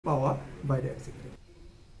power by the executive.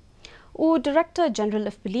 Director General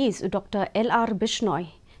of Police, Dr. L.R. Bishnoi,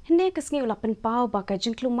 hene kesngi ulapan pau baka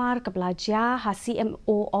Jingklumar kebala KHASI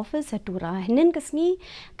office Tura, henen kesngi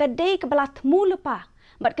kadai kebala Thmu Lypa,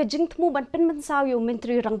 bat ka Thmu ban penmensau yu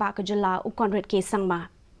menteri rang ba ka jela Konrad K Sangma.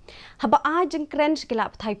 Haba jeng kren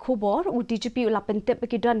sekilap thai khobor DGP ulapan tip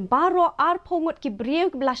bagi baro pongot ki brio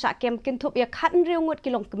kebala syakem kintup ya khatn reungot ki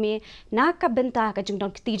long keme na ka benta ka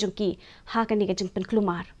don kti jongki ha ka ni ka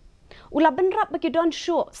Jingklumar. Ulaban rap bagi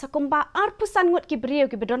show sakumba pusan ngot ki brio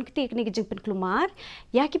ki bedon kti ni ka Jingklumar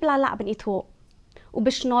ya ki pelala ban itu.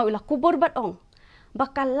 Bishnoi ula kubur batong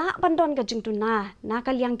bakal la bandon ka Jingtuna na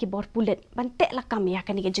kaliang ki bor pulet bantek lakam ya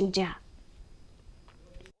ka ni ka Jingja.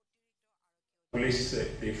 Police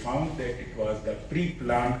they found that it was the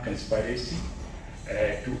pre-planned conspiracy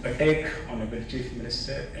to attack Honorable Chief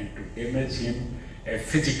Minister and to damage him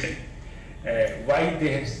physically. Why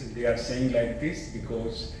they are saying like this?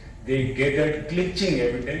 Because they gathered clinching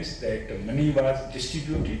evidence that money was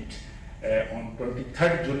distributed on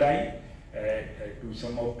 23rd July to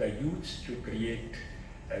some of the youths to create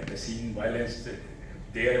the scene violence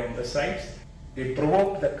there on the sites. They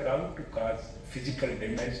provoked the crowd to cause physical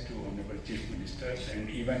damage to Honorable Chief Minister, and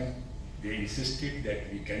even they insisted that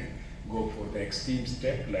we can go for the extreme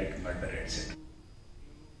step like murder, etc.